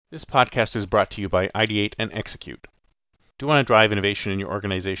This podcast is brought to you by Ideate and Execute. Do you want to drive innovation in your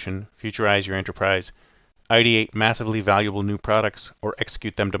organization, futurize your enterprise, ideate massively valuable new products, or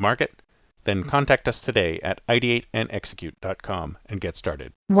execute them to market? Then contact us today at ideateandexecute.com and get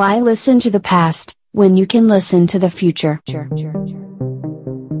started. Why listen to the past when you can listen to the future?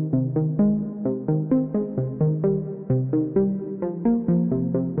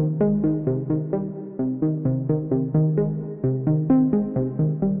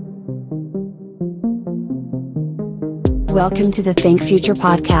 Welcome to the Think Future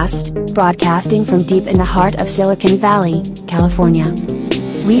podcast, broadcasting from deep in the heart of Silicon Valley, California.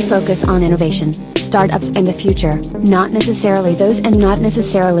 We focus on innovation, startups, and the future, not necessarily those and not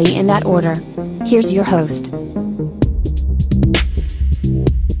necessarily in that order. Here's your host.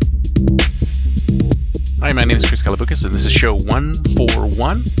 Hi, my name is Chris Kalaboukis, and this is show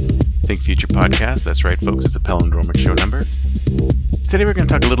 141, Think Future podcast. That's right, folks, it's a palindromic show number. Today we're going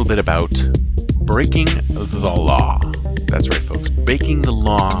to talk a little bit about breaking the law. That's right, folks, breaking the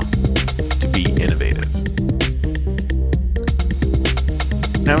law to be innovative.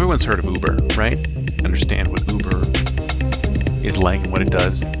 Now, everyone's heard of Uber, right? Understand what Uber is like and what it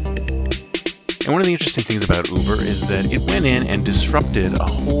does. And one of the interesting things about Uber is that it went in and disrupted a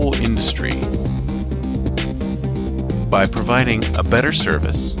whole industry by providing a better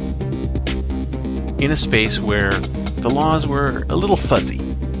service in a space where the laws were a little fuzzy.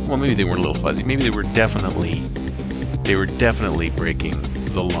 Well, maybe they weren't a little fuzzy. Maybe they were definitely breaking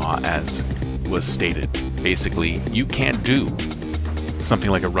the law as was stated. Basically, you can't do something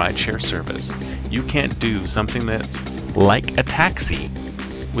like a rideshare service. You can't do something that's like a taxi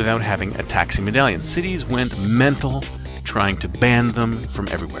without having a taxi medallion. Cities went mental trying to ban them from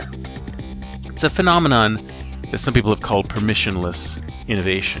everywhere. It's a phenomenon that some people have called permissionless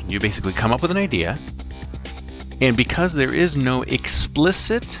innovation. You basically come up with an idea, and because there is no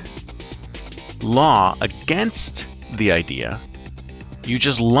explicit law against the idea, you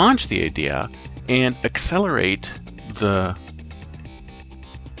just launch the idea and accelerate the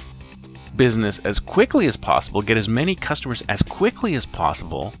business as quickly as possible, get as many customers as quickly as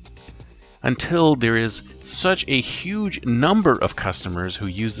possible until there is such a huge number of customers who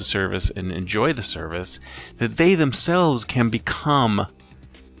use the service and enjoy the service that they themselves can become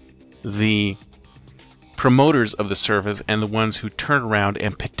the promoters of the service and the ones who turn around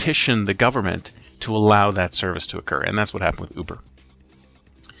and petition the government to allow that service to occur. And that's what happened with Uber.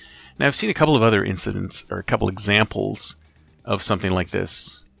 Now, I've seen a couple of other incidents or a couple examples of something like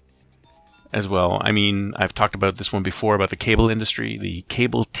this as well. I mean, I've talked about this one before about the cable industry. The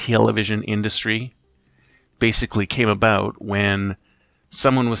cable television industry basically came about when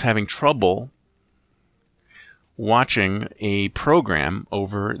someone was having trouble watching a program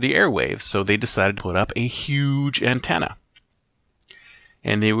over the airwaves, so they decided to put up a huge antenna.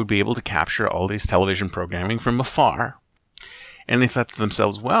 And they would be able to capture all these television programming from afar. And they thought to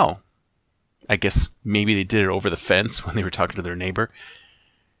themselves, well, I guess maybe they did it over the fence when they were talking to their neighbor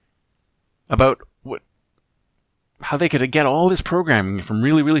about how they could get all this programming from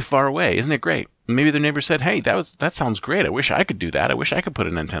really, really far away. Isn't it great? And maybe their neighbor said, hey, that sounds great. I wish I could do that. I wish I could put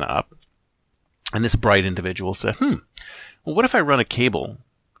an antenna up. And this bright individual said, well, what if I run a cable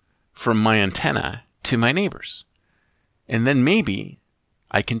from my antenna to my neighbors? And then maybe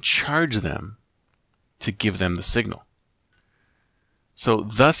I can charge them to give them the signal. So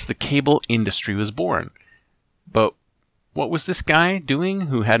thus the cable industry was born. But what was this guy doing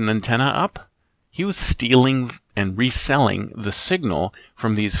who had an antenna up? He was stealing and reselling the signal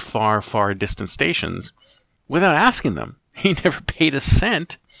from these far, far distant stations without asking them. He never paid a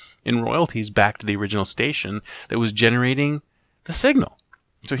cent in royalties back to the original station that was generating the signal.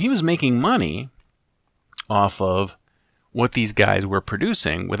 So he was making money off of what these guys were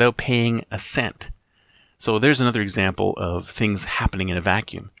producing without paying a cent. So there's another example of things happening in a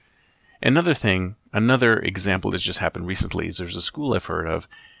vacuum. Another example that's just happened recently is there's a school I've heard of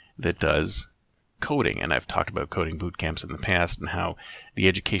that does coding, and I've talked about coding boot camps in the past and how the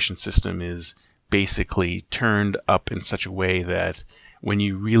education system is basically turned up in such a way that when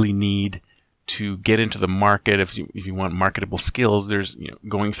you really need to get into the market, if you want marketable skills, there's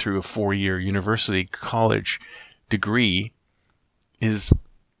going through a 4-year university college degree is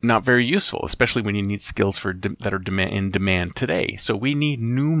not very useful, especially when you need skills that are in demand today. So we need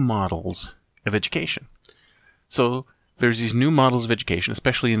new models of education. So there's these new models of education,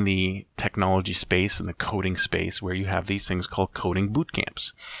 especially in the technology space and the coding space, where you have these things called coding boot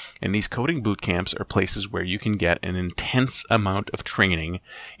camps. And these coding boot camps are places where you can get an intense amount of training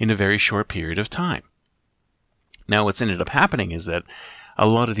in a very short period of time. Now, what's ended up happening is that a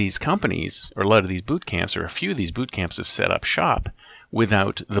lot of these companies, or a lot of these boot camps, or a few of these boot camps have set up shop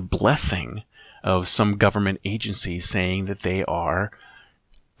without the blessing of some government agency saying that they are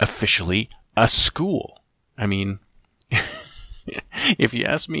officially a school. I mean, if you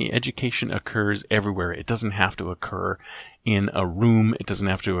ask me, education occurs everywhere. It doesn't have to occur in a room. It doesn't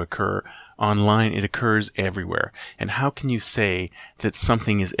have to occur online. It occurs everywhere. And how can you say that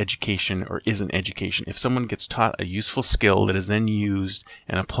something is education or isn't education? If someone gets taught a useful skill that is then used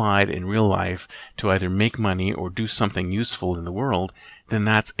and applied in real life to either make money or do something useful in the world, then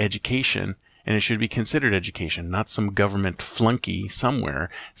that's education. And it should be considered education, not some government flunky somewhere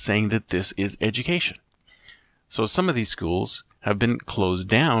saying that this is education. So some of these schools have been closed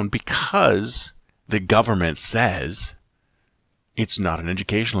down because the government says it's not an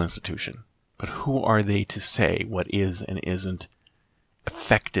educational institution. But who are they to say what is and isn't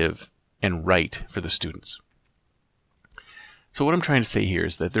effective and right for the students? So what I'm trying to say here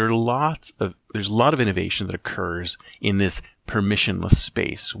is that there's a lot of innovation that occurs in this permissionless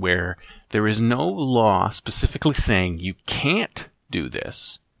space where there is no law specifically saying you can't do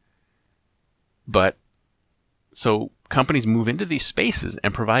this. But so companies move into these spaces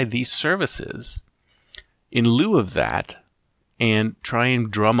and provide these services in lieu of that and try and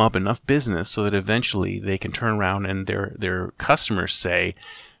drum up enough business so that eventually they can turn around and their customers say,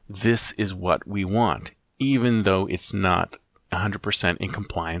 this is what we want, even though it's not 100% in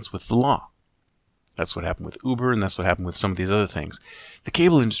compliance with the law. That's what happened with Uber, and that's what happened with some of these other things. The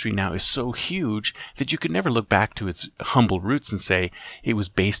cable industry now is so huge that you could never look back to its humble roots and say it was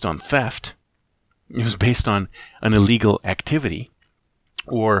based on theft. It was based on an illegal activity,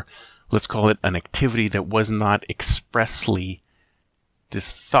 or let's call it an activity that was not expressly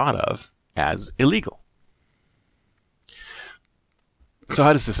thought of as illegal. So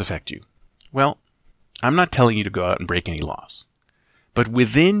how does this affect you? Well, I'm not telling you to go out and break any laws. But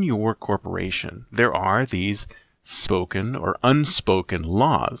within your corporation, there are these spoken or unspoken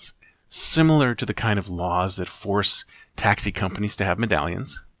laws, similar to the kind of laws that force taxi companies to have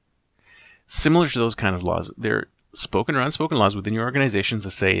medallions. Similar to those kind of laws, there are spoken or unspoken laws within your organizations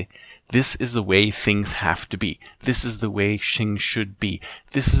that say, this is the way things have to be. This is the way things should be.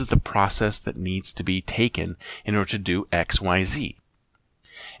 This is the process that needs to be taken in order to do X, Y, Z.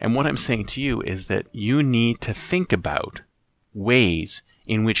 And what I'm saying to you is that you need to think about ways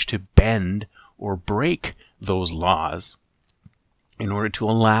in which to bend or break those laws in order to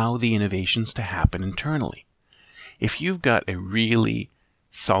allow the innovations to happen internally. If you've got a really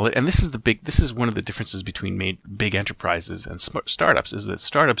solid, and this is one of the differences between big enterprises and startups, is that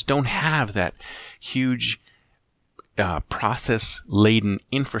startups don't have that huge process-laden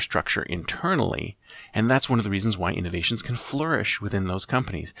infrastructure internally, and that's one of the reasons why innovations can flourish within those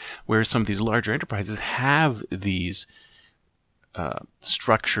companies, whereas some of these larger enterprises have these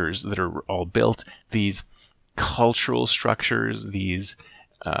structures that are all built, these cultural structures, these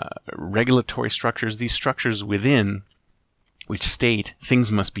regulatory structures, these structures within which state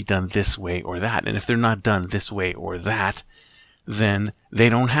things must be done this way or that. And if they're not done this way or that, then they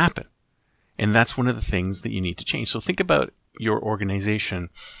don't happen. And that's one of the things that you need to change. So think about your organization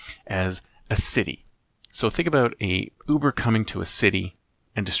as a city. So think about a Uber coming to a city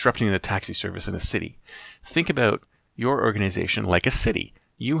and disrupting the taxi service in a city. Think about your organization like a city.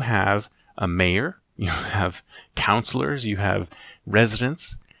 You have a mayor, you have councilors, you have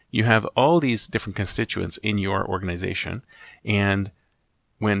residents, you have all these different constituents in your organization. And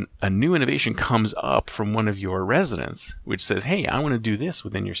when a new innovation comes up from one of your residents, which says, hey, I want to do this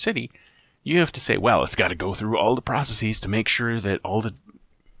within your city, you have to say, well, it's got to go through all the processes to make sure that all the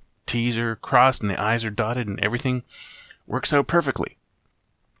T's are crossed and the I's are dotted and everything works out perfectly.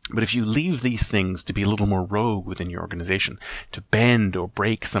 But if you leave these things to be a little more rogue within your organization, to bend or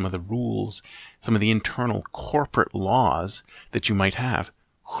break some of the rules, some of the internal corporate laws that you might have,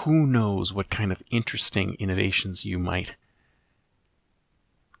 who knows what kind of interesting innovations you might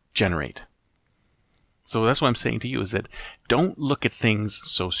generate. So that's what I'm saying to you, is that don't look at things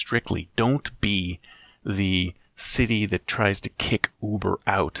so strictly. Don't be the city that tries to kick Uber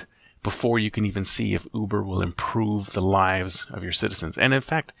out before you can even see if Uber will improve the lives of your citizens. And in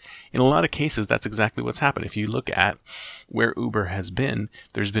fact, in a lot of cases, that's exactly what's happened. If you look at where Uber has been,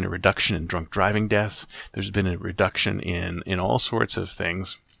 there's been a reduction in drunk driving deaths. There's been a reduction in all sorts of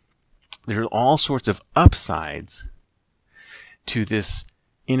things. There are all sorts of upsides to this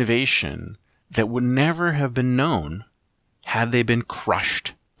innovation that would never have been known had they been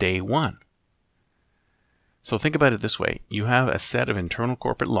crushed day one. So think about it this way. You have a set of internal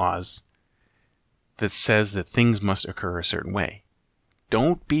corporate laws that says that things must occur a certain way.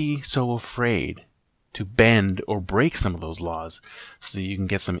 Don't be so afraid to bend or break some of those laws so that you can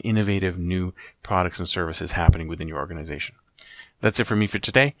get some innovative new products and services happening within your organization. That's it for me for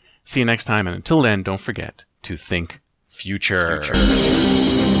today. See you next time, and until then, don't forget to think future.